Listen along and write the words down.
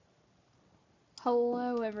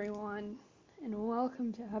Hello, everyone, and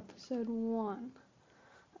welcome to episode 1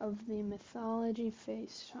 of the Mythology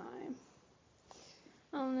FaceTime.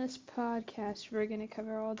 On this podcast, we're going to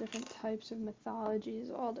cover all different types of mythologies,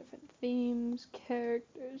 all different themes,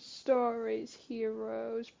 characters, stories,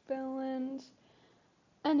 heroes, villains,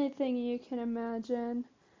 anything you can imagine.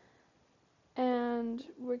 And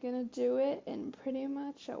we're going to do it in pretty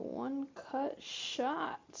much a one-cut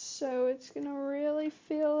shot. So it's going to really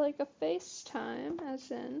feel like a FaceTime,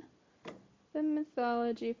 as in the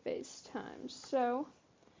Mythology FaceTime. So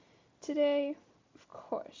today, of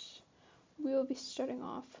course, we will be starting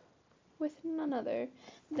off with none other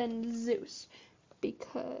than Zeus.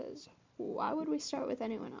 Because why would we start with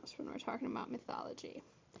anyone else when we're talking about mythology?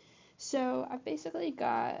 So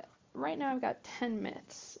right now I've got 10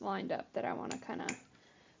 myths lined up that I want to kind of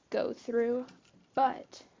go through,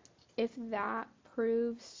 but if that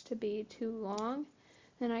proves to be too long,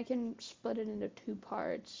 then I can split it into 2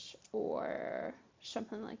 parts or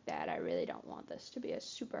something like that. I really don't want this to be a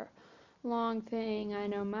super long thing. I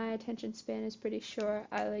know my attention span is pretty short.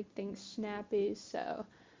 I like things snappy, so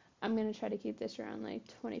I'm going to try to keep this around like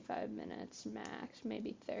 25 minutes max,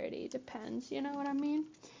 maybe 30, depends, you know what I mean?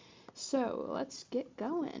 So let's get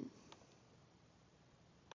going.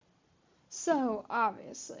 So,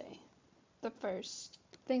 obviously, the first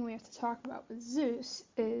thing we have to talk about with Zeus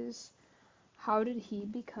is how did he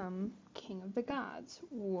become king of the gods?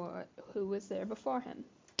 Who was there before him?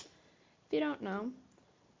 If you don't know,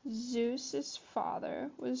 Zeus's father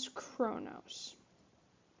was Kronos.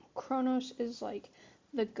 Kronos is like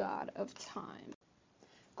the god of time.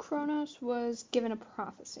 Kronos was given a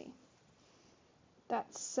prophecy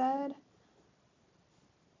that said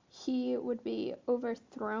he would be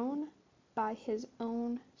overthrown by his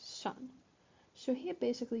own son. So he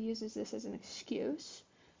basically uses this as an excuse,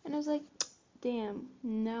 and I was like, damn,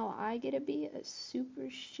 now I get to be a super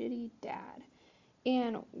shitty dad.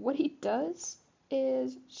 And what he does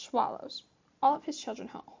is swallows all of his children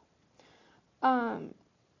whole.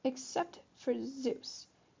 Except for Zeus,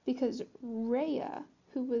 because Rhea,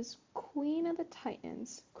 who was queen of the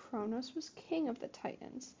Titans, Kronos was king of the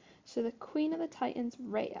Titans, so the queen of the Titans,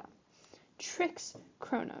 Rhea, tricks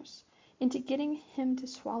Kronos into getting him to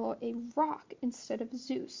swallow a rock instead of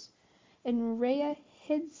Zeus, and Rhea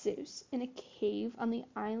hid Zeus in a cave on the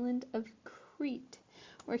island of Crete,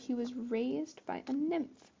 where he was raised by a nymph.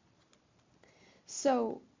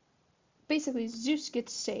 So, basically, Zeus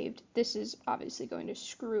gets saved. This is obviously going to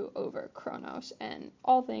screw over Kronos and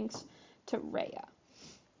all thanks to Rhea.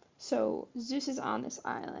 So Zeus is on this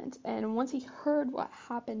island, and once he heard what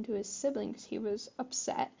happened to his siblings, he was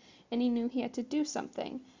upset, and he knew he had to do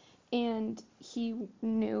something. And he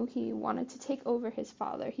knew he wanted to take over his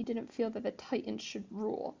father. He didn't feel that the Titans should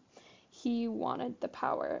rule. He wanted the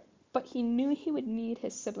power, but he knew he would need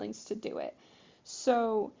his siblings to do it.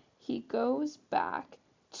 So he goes back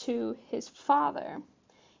to his father,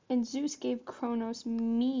 and Zeus gave Kronos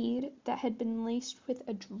mead that had been laced with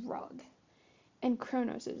a drug. And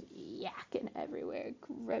Kronos is yakking everywhere,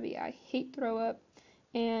 grubby. I hate throw up.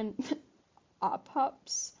 And up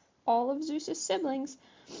pops all of Zeus's siblings.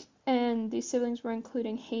 And these siblings were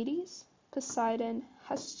including Hades, Poseidon,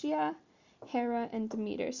 Hestia, Hera, and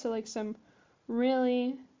Demeter. So like some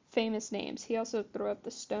really famous names. He also threw up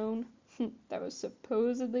the stone that was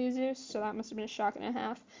supposedly Zeus, so that must have been a shock and a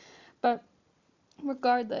half. But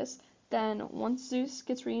regardless, then once Zeus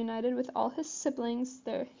gets reunited with all his siblings,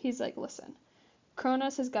 he's like, listen,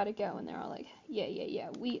 Kronos has got to go. And they're all like, yeah,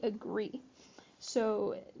 we agree.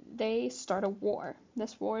 So they start a war.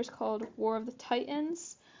 This war is called War of the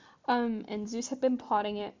Titans. And Zeus had been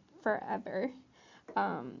plotting it forever.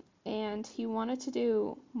 And he wanted to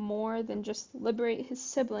do more than just liberate his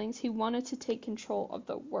siblings. He wanted to take control of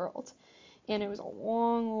the world. And it was a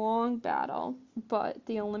long, long battle. But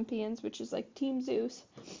the Olympians, which is like Team Zeus,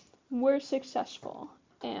 were successful.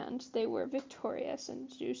 And they were victorious. And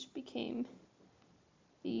Zeus became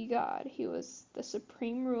the god. He was the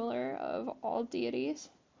supreme ruler of all deities.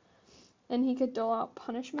 And he could dole out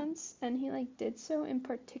punishments, and he did so in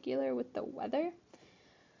particular with the weather.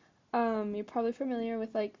 You're probably familiar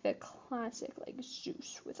with the classic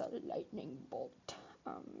Zeus with a lightning bolt.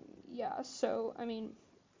 So I mean,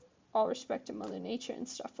 all respect to Mother Nature and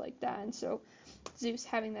stuff like that. And so Zeus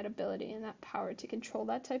having that ability and that power to control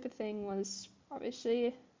that type of thing was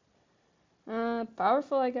obviously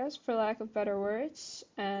powerful, I guess, for lack of better words.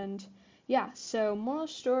 And yeah, so moral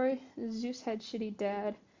story: Zeus had shitty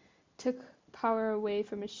dad. Took power away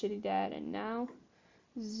from his shitty dad, and now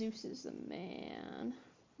Zeus is the man.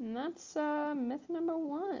 And that's myth number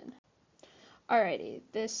 1. Alrighty,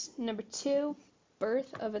 this number 2,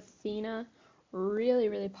 birth of Athena really,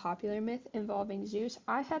 really popular myth involving Zeus.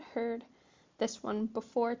 I had heard this one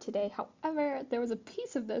before today. However, there was a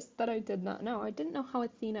piece of this that I did not know. I didn't know how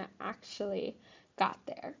Athena actually got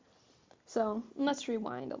there. So let's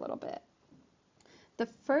rewind a little bit. The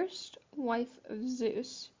first wife of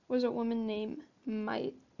Zeus was a woman named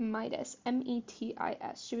Metis, Metis.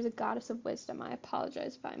 She was a goddess of wisdom. I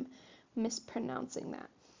apologize if I'm mispronouncing that.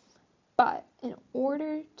 But in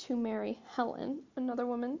order to marry Helen, another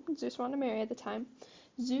woman Zeus wanted to marry at the time,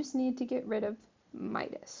 Zeus needed to get rid of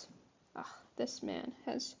Midas. Ugh, this man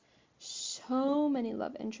has so many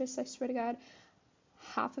love interests, I swear to God.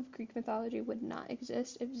 Half of Greek mythology would not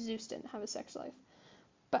exist if Zeus didn't have a sex life.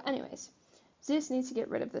 But anyways, Zeus needs to get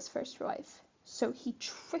rid of this first wife. So he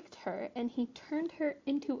tricked her and he turned her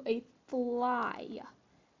into a fly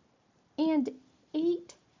and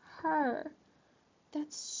ate her.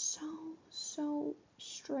 That's so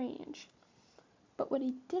strange. But what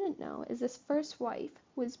he didn't know is this first wife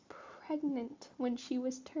was pregnant when she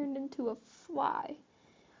was turned into a fly.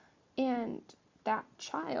 And that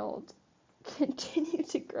child continued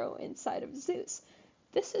to grow inside of Zeus.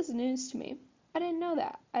 This is news to me. I didn't know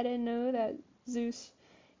that. I didn't know that Zeus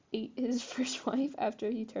ate his first wife after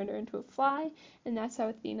he turned her into a fly, and that's how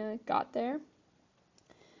Athena got there.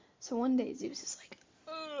 So one day Zeus is like,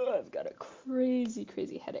 I've got a crazy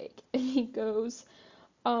headache. And he goes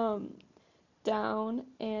down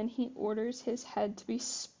and he orders his head to be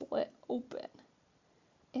split open.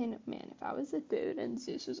 And man, if I was a dude and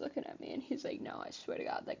Zeus was looking at me and he's like, no, I swear to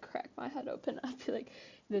God, like, crack my head open, I'd be like,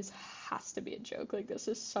 this has to be a joke. Like, this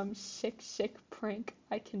is some sick prank.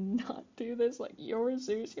 I cannot do this. Like, you're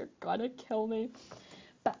Zeus, you're gonna kill me.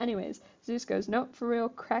 But anyways, Zeus goes, nope, for real,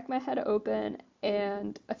 crack my head open.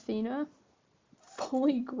 And Athena,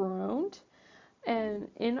 fully grown and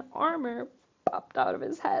in armor, popped out of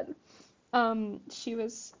his head. She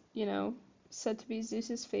was, said to be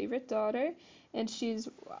Zeus's favorite daughter, and she's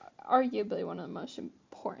arguably one of the most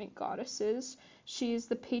important goddesses. She's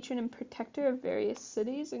the patron and protector of various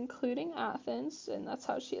cities, including Athens, and that's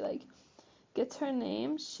how she, gets her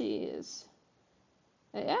name.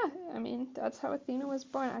 That's how Athena was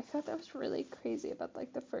born. I thought that was really crazy about,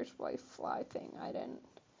 the first wife fly thing. I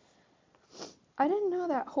didn't know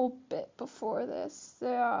that whole bit before this.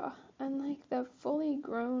 Yeah, and the fully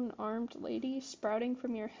grown armed lady sprouting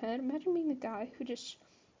from your head. Imagine being the guy who just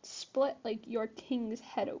split your king's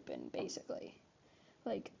head open, basically.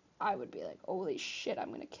 I would be like, holy shit,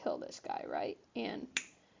 I'm gonna kill this guy, right? And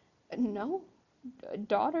no,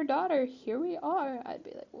 daughter, here we are. I'd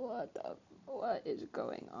be like, what is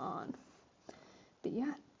going on? But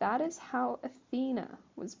yeah, that is how Athena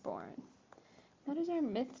was born. That is our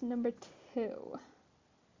myth number 2.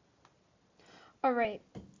 Alright,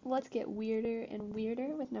 let's get weirder and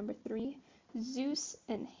weirder with number 3, Zeus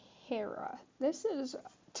and Hera. This is,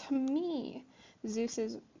 to me,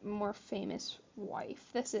 Zeus's more famous wife.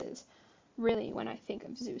 This is really, when I think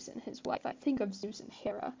of Zeus and his wife, I think of Zeus and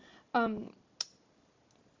Hera.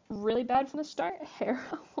 Really bad from the start, Hera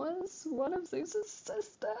was one of Zeus's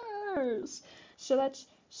sisters. So that's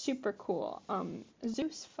super cool.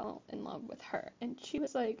 Zeus fell in love with her, and she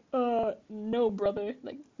was like, no, brother,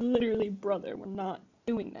 literally, brother, we're not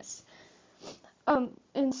doing this.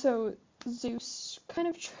 And so Zeus kind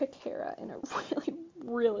of tricked Hera in a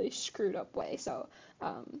really screwed up way. So,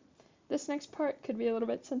 this next part could be a little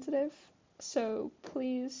bit sensitive, so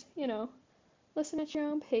please, listen at your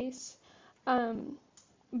own pace.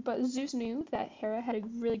 But Zeus knew that Hera had a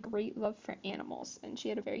really great love for animals, and she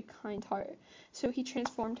had a very kind heart. So he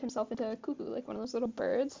transformed himself into a cuckoo, like one of those little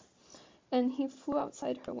birds, and he flew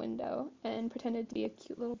outside her window and pretended to be a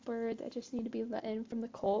cute little bird that just needed to be let in from the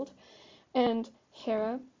cold. And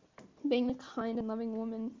Hera, being the kind and loving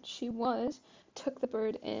woman she was, took the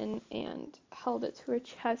bird in and held it to her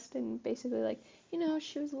chest, and basically,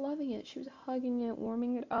 she was loving it. She was hugging it,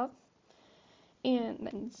 warming it up. And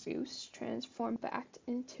then Zeus transformed back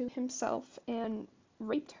into himself and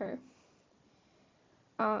raped her.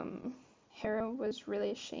 Hera was really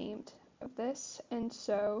ashamed of this, and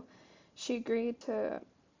so she agreed to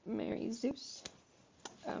marry Zeus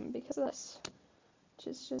because of this, which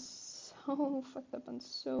is just so fucked up on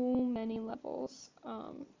so many levels.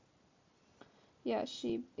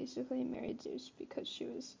 She basically married Zeus because she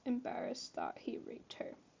was embarrassed that he raped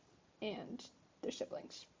her and their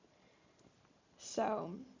siblings.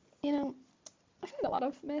 So, I find a lot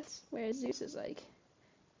of myths where Zeus is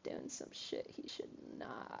doing some shit he should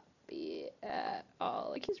not be at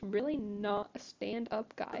all. He's really not a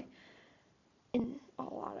stand-up guy in a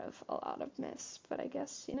lot of myths. But I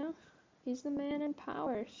guess, he's the man in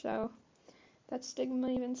power, so that stigma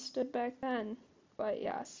even stood back then. but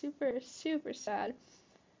yeah, super, super sad.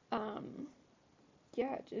 Um,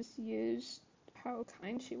 yeah, just used how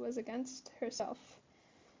kind she was against herself.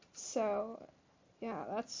 So, yeah,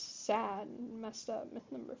 that's sad and messed up. Myth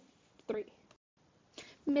number 3.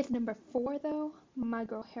 Myth number 4, though, my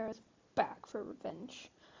girl Hera's back for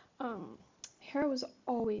revenge. Um, Hera was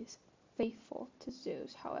always faithful to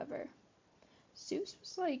Zeus, however. Zeus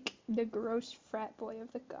was like the gross frat boy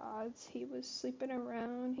of the gods. He was sleeping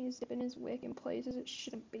around, he's dipping his wick in places it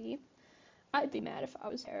shouldn't be. I'd be mad if I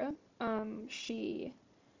was Hera. She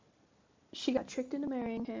got tricked into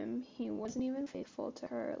marrying him. He wasn't even faithful to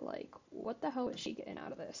her. Like, what the hell is she getting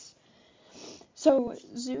out of this? So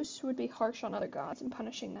Zeus would be harsh on other gods and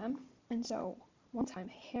punishing them. And so one time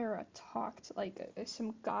Hera talked like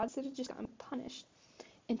some gods that had just gotten punished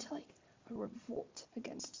into like a revolt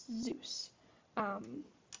against Zeus.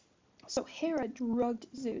 So Hera drugged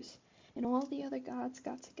Zeus, and all the other gods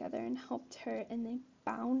got together and helped her, and they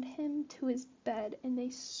bound him to his bed, and they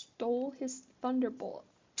stole his thunderbolt.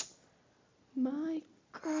 My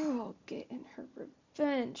girl getting her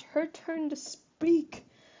revenge. Her turn to speak.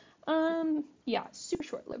 Yeah, super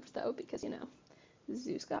short-lived though, because,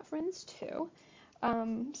 Zeus got friends too.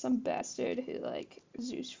 Some bastard who, like,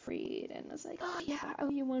 Zeus freed and was like, oh yeah, I owe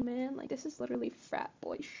you one, man. Like, this is literally frat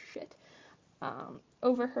boy shit.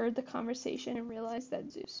 Overheard the conversation and realized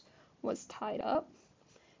that Zeus was tied up.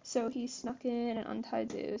 So he snuck in and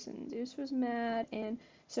untied Zeus, and Zeus was mad, and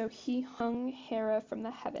so he hung Hera from the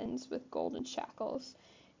heavens with golden shackles.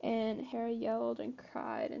 And Hera yelled and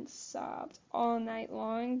cried and sobbed all night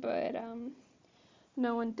long, but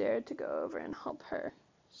no one dared to go over and help her.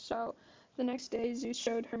 So the next day, Zeus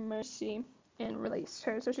showed her mercy and released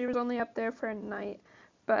her. So she was only up there for a night,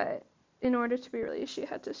 but in order to be released, she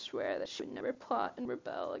had to swear that she would never plot and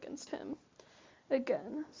rebel against him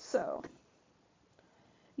again. So,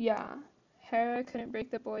 yeah, Hera couldn't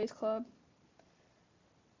break the boys' club.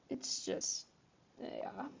 It's just,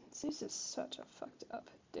 yeah, Zeus is such a fucked up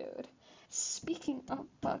dude. Speaking of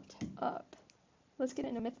fucked up, let's get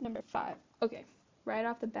into myth number 5. Okay, right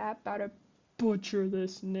off the bat, about to butcher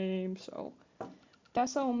this name, so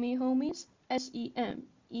that's all me, homies. Semele.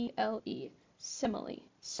 Simile.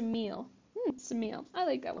 Semele. Semele. I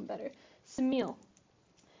like that one better. Semele.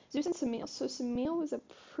 Zeus and Semele. So Semele was a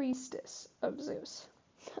priestess of Zeus.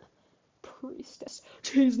 Priestess.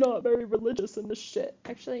 She's not very religious in this shit.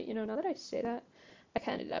 Actually, now that I say that, I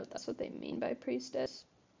kind of doubt that's what they mean by priestess.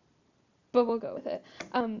 But we'll go with it.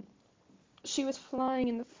 She was flying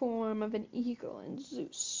in the form of an eagle, and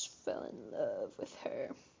Zeus fell in love with her.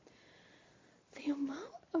 The amount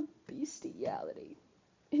of bestiality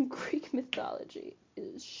in Greek mythology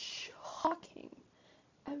is shocking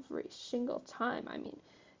every single time. I mean,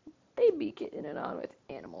 they be getting it on with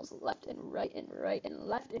animals left and right and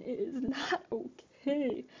left, and it is not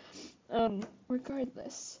okay.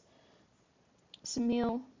 Regardless,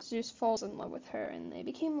 Semele, Zeus falls in love with her, and they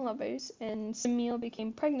became lovers, and Semele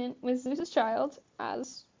became pregnant with Zeus's child,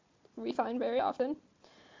 as we find very often.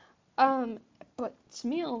 But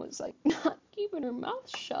Semele was, like, not keeping her mouth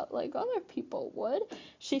shut like other people would.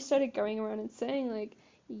 She started going around and saying, like,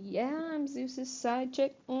 yeah, I'm Zeus's side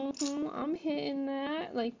chick, I'm hitting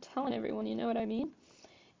that, like, telling everyone, you know what I mean?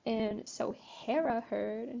 And so Hera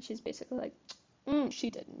heard, and she's basically like, she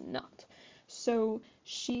did not. So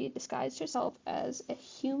she disguised herself as a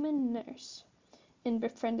human nurse and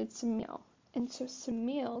befriended Semele. And so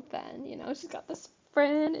Semele then, she's got this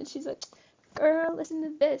friend, and she's like, girl, listen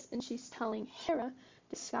to this. And she's telling Hera,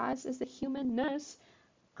 disguised as the human nurse,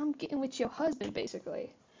 I'm getting with your husband,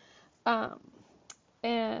 basically.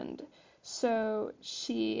 And so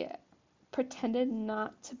she pretended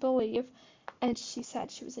not to believe, and she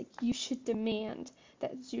said, she was like, you should demand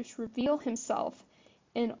that Zeus reveal himself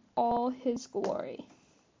in all his glory.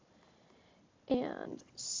 And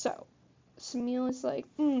so Semele is like,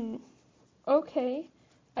 okay,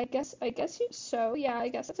 I guess yeah, I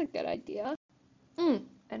guess that's a good idea. And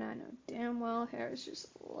I know damn well Hera's just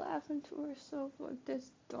laughing to herself like this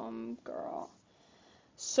dumb girl.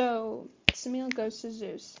 So Semele goes to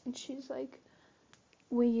Zeus, and she's like,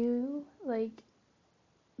 will you, like,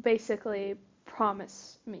 basically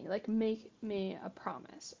promise me, like, make me a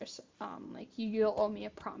promise, or like, you'll owe me a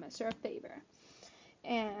promise or a favor.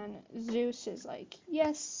 And Zeus is like,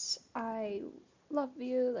 yes, I love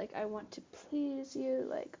you, like, I want to please you,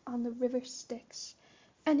 like, on the river Styx,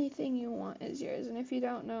 anything you want is yours. And if you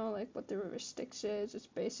don't know, like, what the river Styx is, it's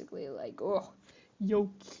basically like, oh, you're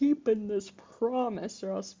keeping this promise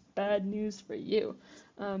or else bad news for you.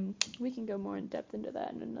 We can go more in depth into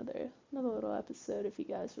that in another little episode if you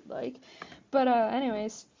guys would like. But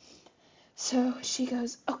anyways, so she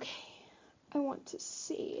goes, okay, I want to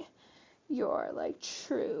see your, like,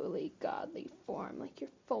 truly godly form, like your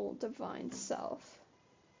full divine self.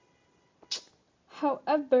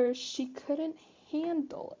 However, she couldn't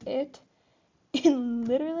handle it and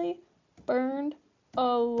literally burned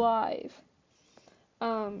alive.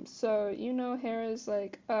 So, Hera's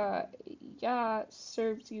like, yeah,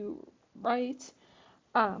 serves you right.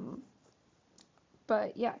 Um,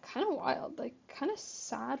 but yeah, kind of wild, like, kind of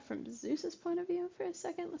sad from Zeus's point of view for a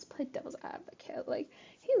second. Let's play devil's advocate. Like,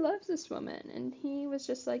 he loves this woman, and he was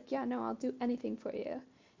just like, yeah, no, I'll do anything for you.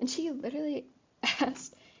 And she literally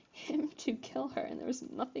asked him to kill her, and there was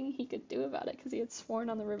nothing he could do about it because he had sworn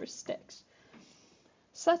on the river Styx.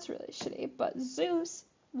 So that's really shitty, but Zeus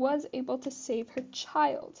was able to save her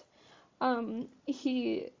child.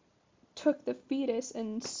 He took the fetus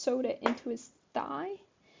and sewed it into his thigh,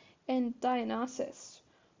 and Dionysus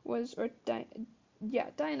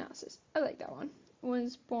Dionysus, I like that one,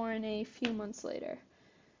 was born a few months later.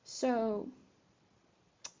 So,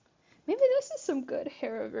 maybe this is some good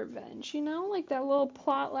Hera revenge, like that little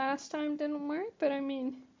plot last time didn't work, but I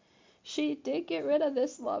mean, she did get rid of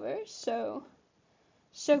this lover, so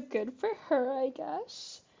good for her, I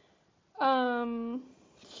guess.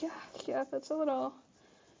 Yeah, that's a little,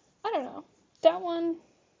 I don't know. That one,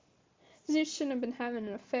 Zeus shouldn't have been having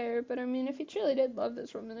an affair, but I mean, if he truly did love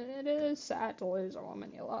this woman, it is sad to lose a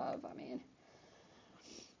woman you love. I mean,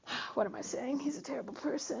 what am I saying? He's a terrible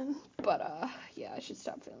person. But, yeah, I should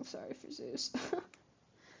stop feeling sorry for Zeus.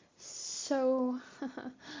 So,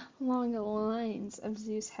 along the lines of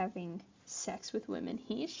Zeus having sex with women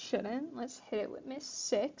he shouldn't, let's hit it with Miss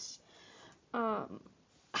Six.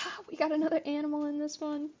 We got another animal in this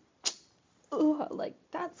one. Ugh, like,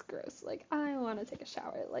 that's gross. Like, I want to take a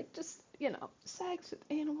shower. Like, just, sex with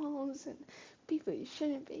animals and people you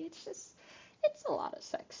shouldn't be. It's a lot of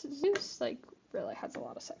sex. Zeus, like, really has a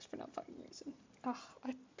lot of sex for no fucking reason. Ugh,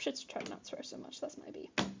 I should try not to swear so much. That's my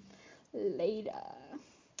B. Leda.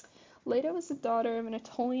 Leda was the daughter of an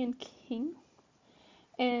Aetolian king.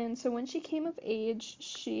 And so when she came of age,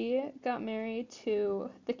 she got married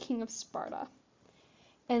to the king of Sparta.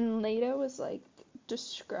 And Leda was, like,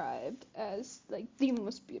 described as, like, the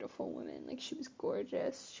most beautiful woman. Like, she was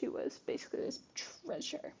gorgeous. She was basically this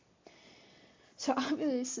treasure. So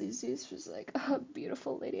obviously Zeus was like, a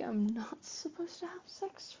beautiful lady I'm not supposed to have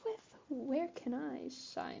sex with? Where can I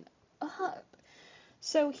sign up?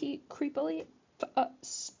 So he creepily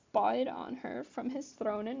spied on her from his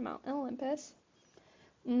throne in Mount Olympus.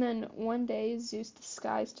 And then one day Zeus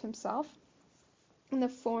disguised himself in the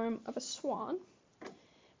form of a swan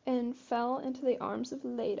and fell into the arms of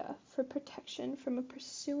Leda for protection from a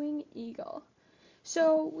pursuing eagle.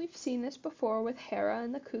 So we've seen this before with Hera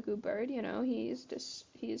and the cuckoo bird. He's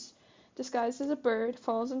disguised as a bird,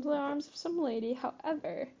 falls into the arms of some lady.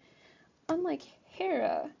 However, unlike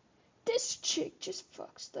Hera, this chick just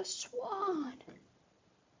fucks the swan.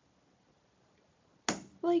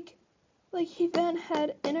 Like he then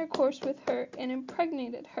had intercourse with her and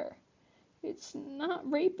impregnated her. It's not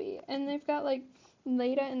rapey. And they've got, like,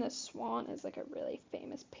 Leda and the Swan is, like, a really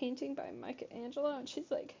famous painting by Michelangelo, and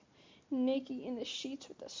she's, like, naked in the sheets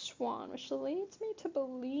with the swan, which leads me to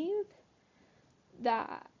believe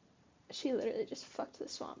that she literally just fucked the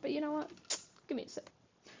swan. But you know what? Give me a sec.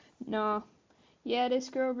 No. Yeah, this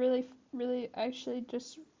girl really, really actually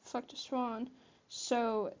just fucked a swan.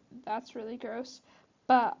 So that's really gross.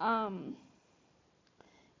 But,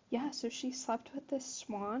 yeah, so she slept with this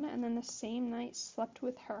swan, and then the same night slept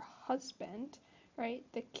with her husband, right,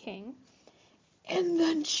 the king, and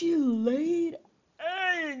then she laid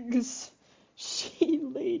eggs. She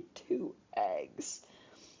laid 2 eggs,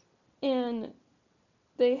 and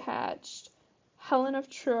they hatched Helen of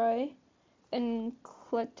Troy and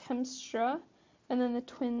Clytemnestra, and then the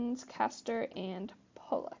twins Castor and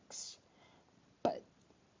Pollux. But,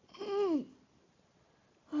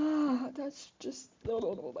 that's just...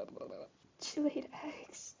 She laid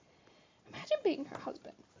eggs. Imagine being her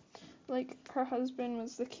husband. Like, her husband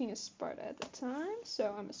was the king of Sparta at the time,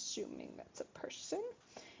 so I'm assuming that's a person.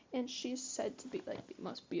 And she's said to be, like, the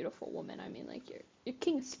most beautiful woman. I mean, like, you're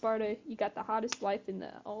king of Sparta, you got the hottest wife in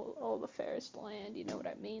all the fairest land, you know what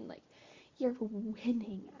I mean? Like, you're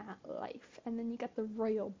winning at life. And then you got the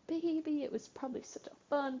royal baby. It was probably such a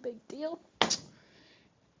fun, big deal.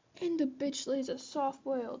 And the bitch lays a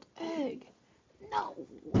soft-boiled egg. No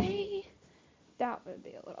way. That would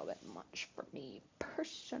be a little bit much for me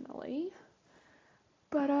personally.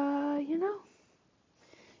 But,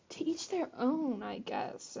 to each their own, I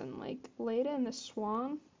guess. And, like, Leda and the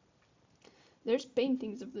Swan, there's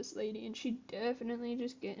paintings of this lady, and she definitely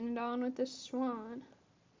just getting it on with this swan.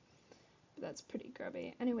 That's pretty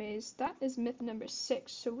grubby. Anyways, that is myth number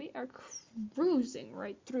 6. So we are cruising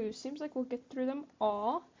right through. Seems like we'll get through them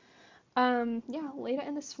all. Yeah, Leda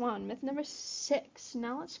and the Swan, myth number 6.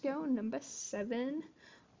 Now let's go number 7.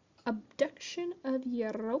 Abduction of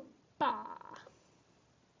Europa.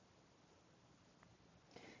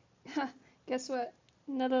 Guess what?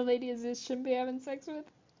 Another lady Zeus shouldn't be having sex with.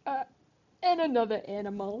 And another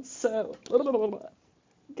animal. So,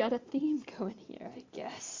 got a theme going here, I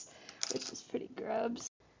guess, which is pretty grubs.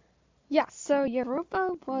 Yeah, so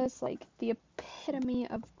Europa was like the epitome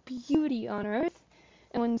of beauty on Earth,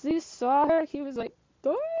 and when Zeus saw her, he was like,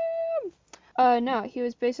 damn! No, he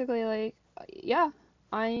was basically like, yeah,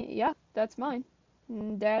 that's mine.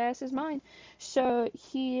 That ass is mine. So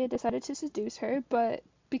he decided to seduce her, but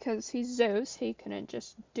because he's Zeus, he couldn't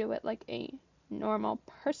just do it like a normal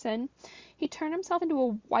person. He turned himself into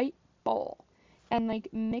a white bull and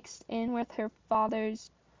like mixed in with her father's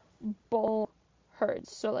bull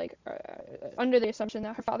herds. So like under the assumption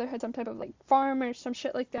that her father had some type of like farm or some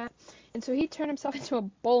shit like that. And so he turned himself into a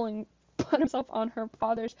bull and put himself on her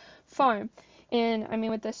father's farm. And I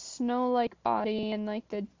mean, with the snow-like body and like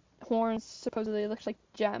the horns supposedly looked like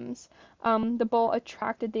gems, the bull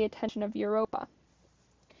attracted the attention of Europa.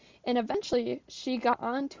 And eventually she got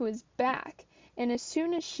onto his back, and as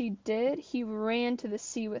soon as she did, he ran to the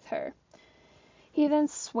sea with her. He then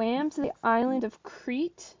swam to the island of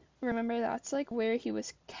Crete. Remember, that's like where he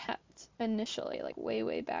was kept initially, like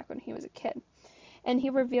way back when he was a kid. And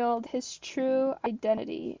he revealed his true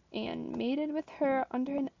identity and mated with her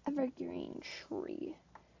under an evergreen tree.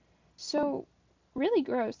 So, really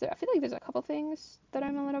gross. I feel like there's a couple things that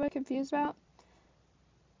I'm a little bit confused about.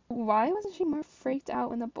 Why wasn't she more freaked out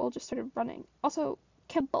when the bull just started running? Also,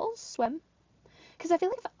 can bulls swim? Because I feel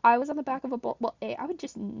like if I was on the back of a bull, well, I would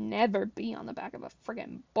just never be on the back of a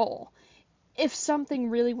friggin' bull. If something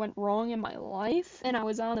really went wrong in my life and I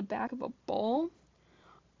was on the back of a bull,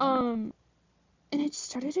 and it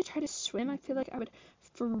started to try to swim, I feel like I would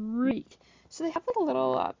freak. So they have like a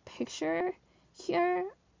little picture here,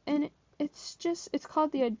 and it's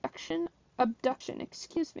called the abduction,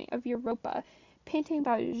 of Europa, painting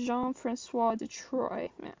by Jean-Francois de Troyes.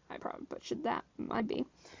 I probably butchered that, might be.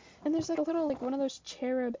 And there's like a little, like one of those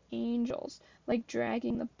cherub angels, like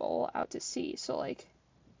dragging the bull out to sea. So like,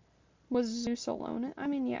 was Zeus alone? I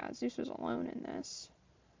mean, yeah, Zeus was alone in this.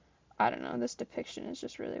 I don't know, this depiction is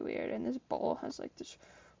just really weird, and this bull has like this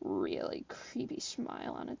really creepy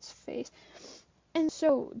smile on its face. And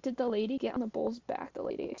so, did the lady get on the bull's back,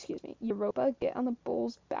 Europa get on the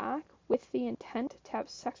bull's back with the intent to have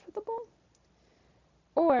sex with the bull?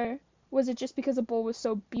 Or was it just because the bull was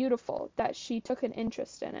so beautiful that she took an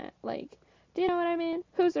interest in it? Like, do you know what I mean?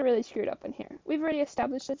 Who's the really screwed up in here? We've already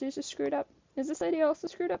established that Zeus is screwed up. Is this lady also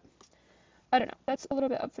screwed up? I don't know. That's a little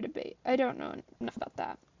bit up for debate. I don't know enough about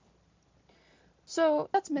that. So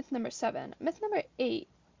that's myth number 7. Myth number 8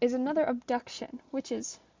 is another abduction, which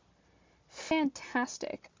is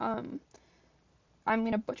fantastic. I'm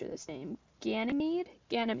gonna butcher this name. Ganymede.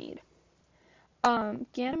 Ganymede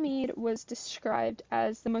was described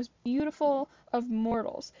as the most beautiful of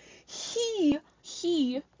mortals.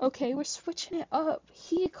 Okay, we're switching it up.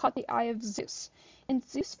 He caught the eye of Zeus, and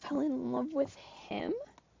Zeus fell in love with him.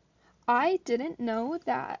 I didn't know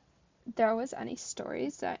that there was any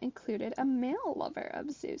stories that included a male lover of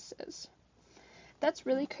Zeus's. That's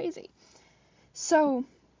really crazy. So,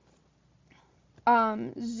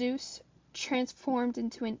 Zeus transformed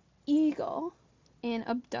into an eagle and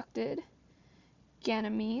abducted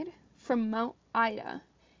Ganymede from Mount Ida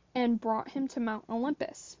and brought him to Mount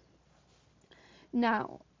Olympus.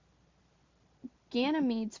 Now,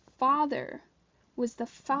 Ganymede's father was the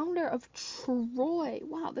founder of Troy.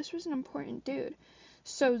 Wow, this was an important dude.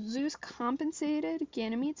 So Zeus compensated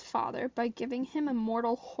Ganymede's father by giving him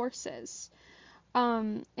immortal horses.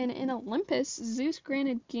 And in Olympus, Zeus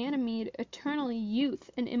granted Ganymede eternal youth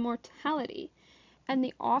and immortality, and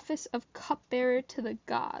the office of cupbearer to the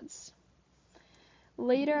gods.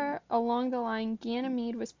 Later, along the line,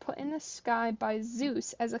 Ganymede was put in the sky by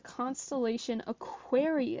Zeus as a constellation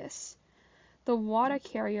Aquarius, the water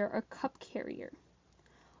carrier or cup carrier.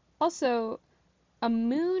 Also, a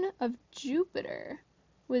moon of Jupiter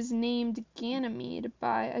was named Ganymede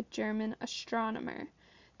by a German astronomer.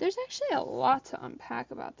 There's actually a lot to unpack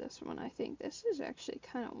about this one, I think. This is actually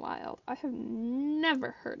kind of wild. I have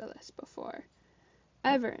never heard of this before,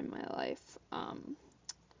 ever in my life.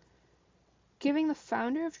 Giving the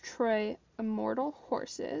founder of Troy immortal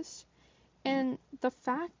horses, and the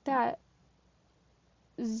fact that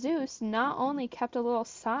Zeus not only kept a little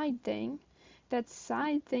side thing, that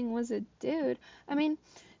side thing was a dude. I mean,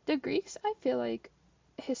 the Greeks, I feel like,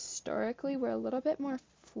 historically were a little bit more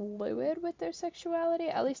fluid with their sexuality.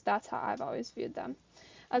 At least that's how I've always viewed them,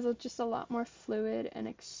 as just a lot more fluid and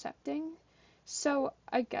accepting. So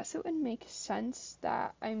I guess it would make sense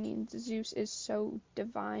that, I mean, Zeus is so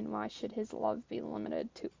divine, why should his love be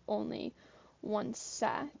limited to only one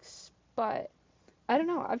sex? But I don't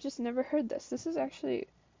know, I've just never heard this. This is actually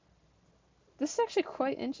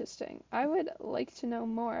quite interesting. I would like to know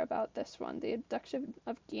more about this one, the abduction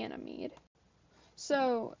of Ganymede.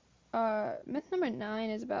 So, myth number 9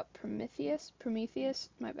 is about Prometheus,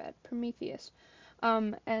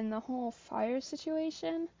 and the whole fire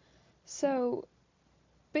situation. So,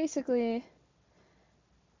 basically,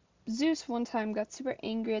 Zeus one time got super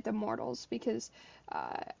angry at the mortals because,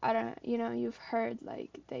 I don't, you've heard,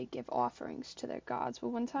 like, they give offerings to their gods, but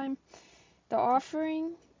one time, the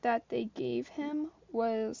offering that they gave him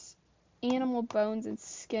was animal bones and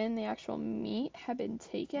skin. The actual meat had been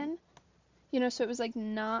taken. So it was like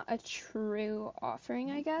not a true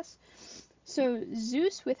offering, I guess. So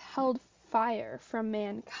Zeus withheld fire from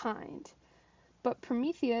mankind, but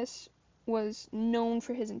Prometheus was known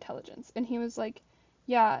for his intelligence, and he was like,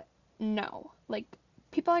 yeah, no, like,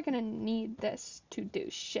 people are gonna need this to do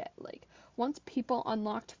shit. Like, once people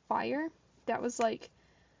unlocked fire, that was like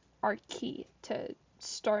our key to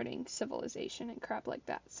starting civilization and crap like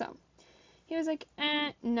that. So he was like,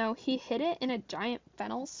 no. He hid it in a giant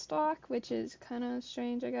fennel stalk, which is kind of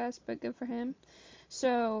strange, I guess, but good for him.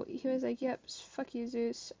 So he was like, yep, fuck you,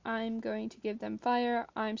 Zeus. I'm going to give them fire.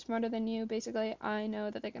 I'm smarter than you. Basically, I know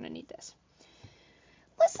that they're going to need this.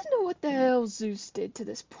 Listen to what the hell Zeus did to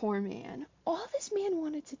this poor man. All this man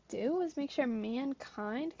wanted to do was make sure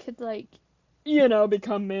mankind could, like,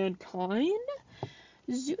 become mankind.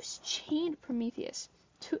 Zeus chained Prometheus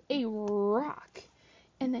to a rock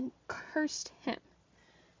and then cursed him.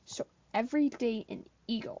 So every day an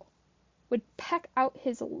eagle would peck out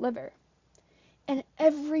his liver, and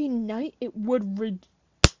every night it would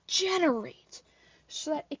regenerate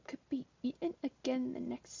so that it could be eaten again the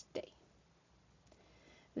next day.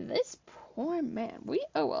 This poor man, we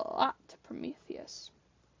owe a lot to Prometheus.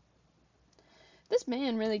 This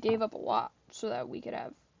man really gave up a lot so that we could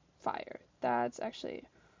have fire. That's actually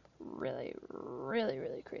really, really,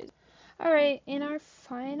 really crazy. Alright, and our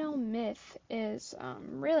final myth is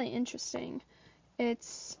really interesting.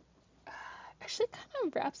 It's actually kind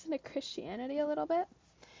of wraps into Christianity a little bit.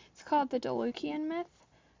 It's called the Delucian myth.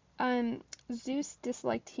 Zeus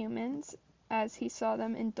disliked humans as he saw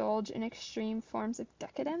them indulge in extreme forms of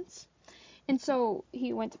decadence. And so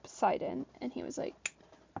he went to Poseidon and he was like,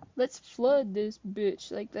 let's flood this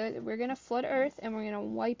bitch. Like, we're gonna flood Earth and we're gonna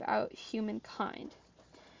wipe out humankind.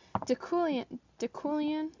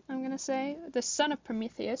 Deculion, I'm gonna say, the son of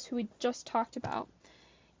Prometheus, who we just talked about,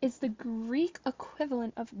 is the Greek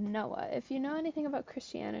equivalent of Noah. If you know anything about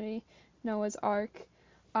Christianity, Noah's Ark,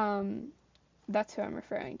 that's who I'm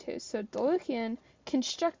referring to. So Delucian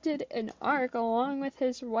constructed an ark along with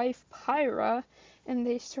his wife Pyra, and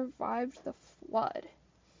they survived the flood.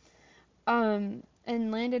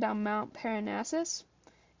 And landed on Mount Parnassus.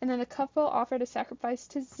 And then the couple offered a sacrifice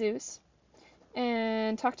to Zeus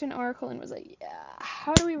and talked to an oracle and was like, yeah,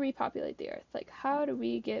 how do we repopulate the earth? Like, how do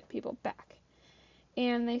we get people back?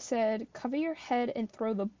 And they said, cover your head and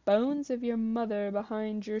throw the bones of your mother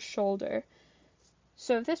behind your shoulder.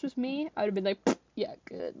 So if this was me, I would have been like, yeah,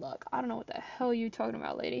 good luck. I don't know what the hell you're talking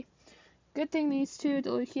about, lady. Good thing these two,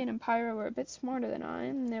 Delucian and Pyra, were a bit smarter than I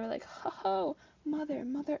am. And they were like, ho-ho,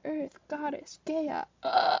 Mother Earth, Goddess, Gaia,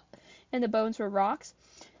 and the bones were rocks.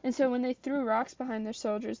 And so when they threw rocks behind their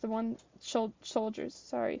soldiers, the ones thrown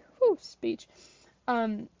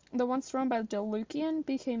by Delucian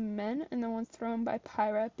became men, and the ones thrown by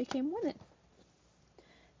Pyra became women.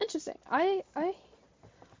 Interesting. I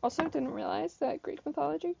also didn't realize that Greek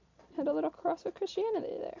mythology had a little cross with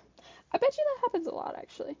Christianity there. I bet you that happens a lot,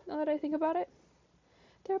 actually, now that I think about it.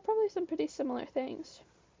 There are probably some pretty similar things.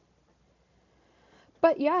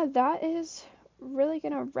 But yeah, that is really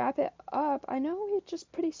gonna wrap it up. I know we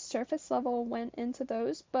just pretty surface level went into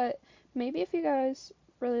those, but maybe if you guys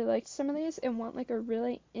really liked some of these and want like a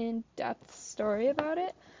really in-depth story about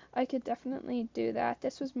it, I could definitely do that.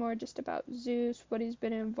 This was more just about Zeus, what he's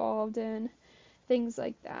been involved in, things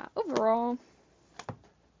like that. Overall,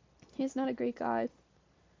 he's not a great guy.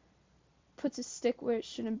 Puts his stick where it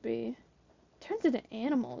shouldn't be. Turns into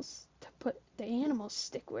animals to put the animal's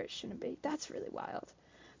stick where it shouldn't be. That's really wild.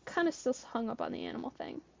 Kind of still hung up on the animal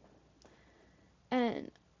thing.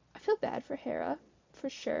 And I feel bad for Hera, for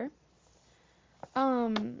sure.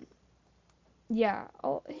 Yeah,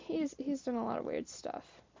 he's done a lot of weird stuff.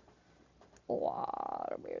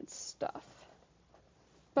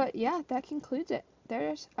 But yeah, that concludes it.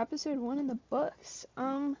 there's episode 1 in the books.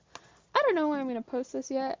 I don't know where I'm going to post this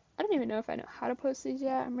yet. I don't even know if I know how to post these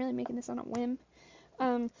yet. I'm really making this on a whim.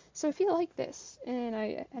 So if you like this, and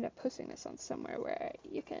I end up posting this on somewhere where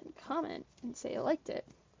you can comment and say you liked it,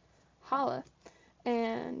 holla,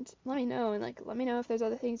 and let me know, and let me know if there's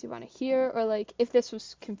other things you want to hear, or if this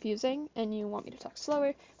was confusing and you want me to talk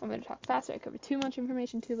slower, want me to talk faster, I cover too much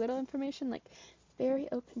information, too little information, very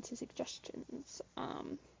open to suggestions.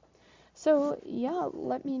 So yeah,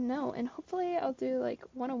 let me know, and hopefully I'll do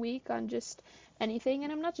 1 a week on just anything,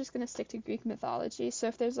 and I'm not just gonna stick to Greek mythology. So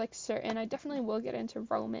if there's certain, I definitely will get into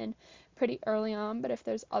Roman pretty early on, but if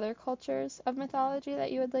there's other cultures of mythology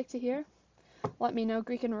that you would like to hear, let me know.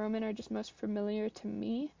 Greek and Roman are just most familiar to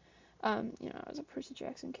me. I was a Percy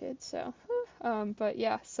Jackson kid, so but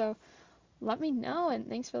yeah, so let me know, and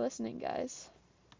thanks for listening, guys.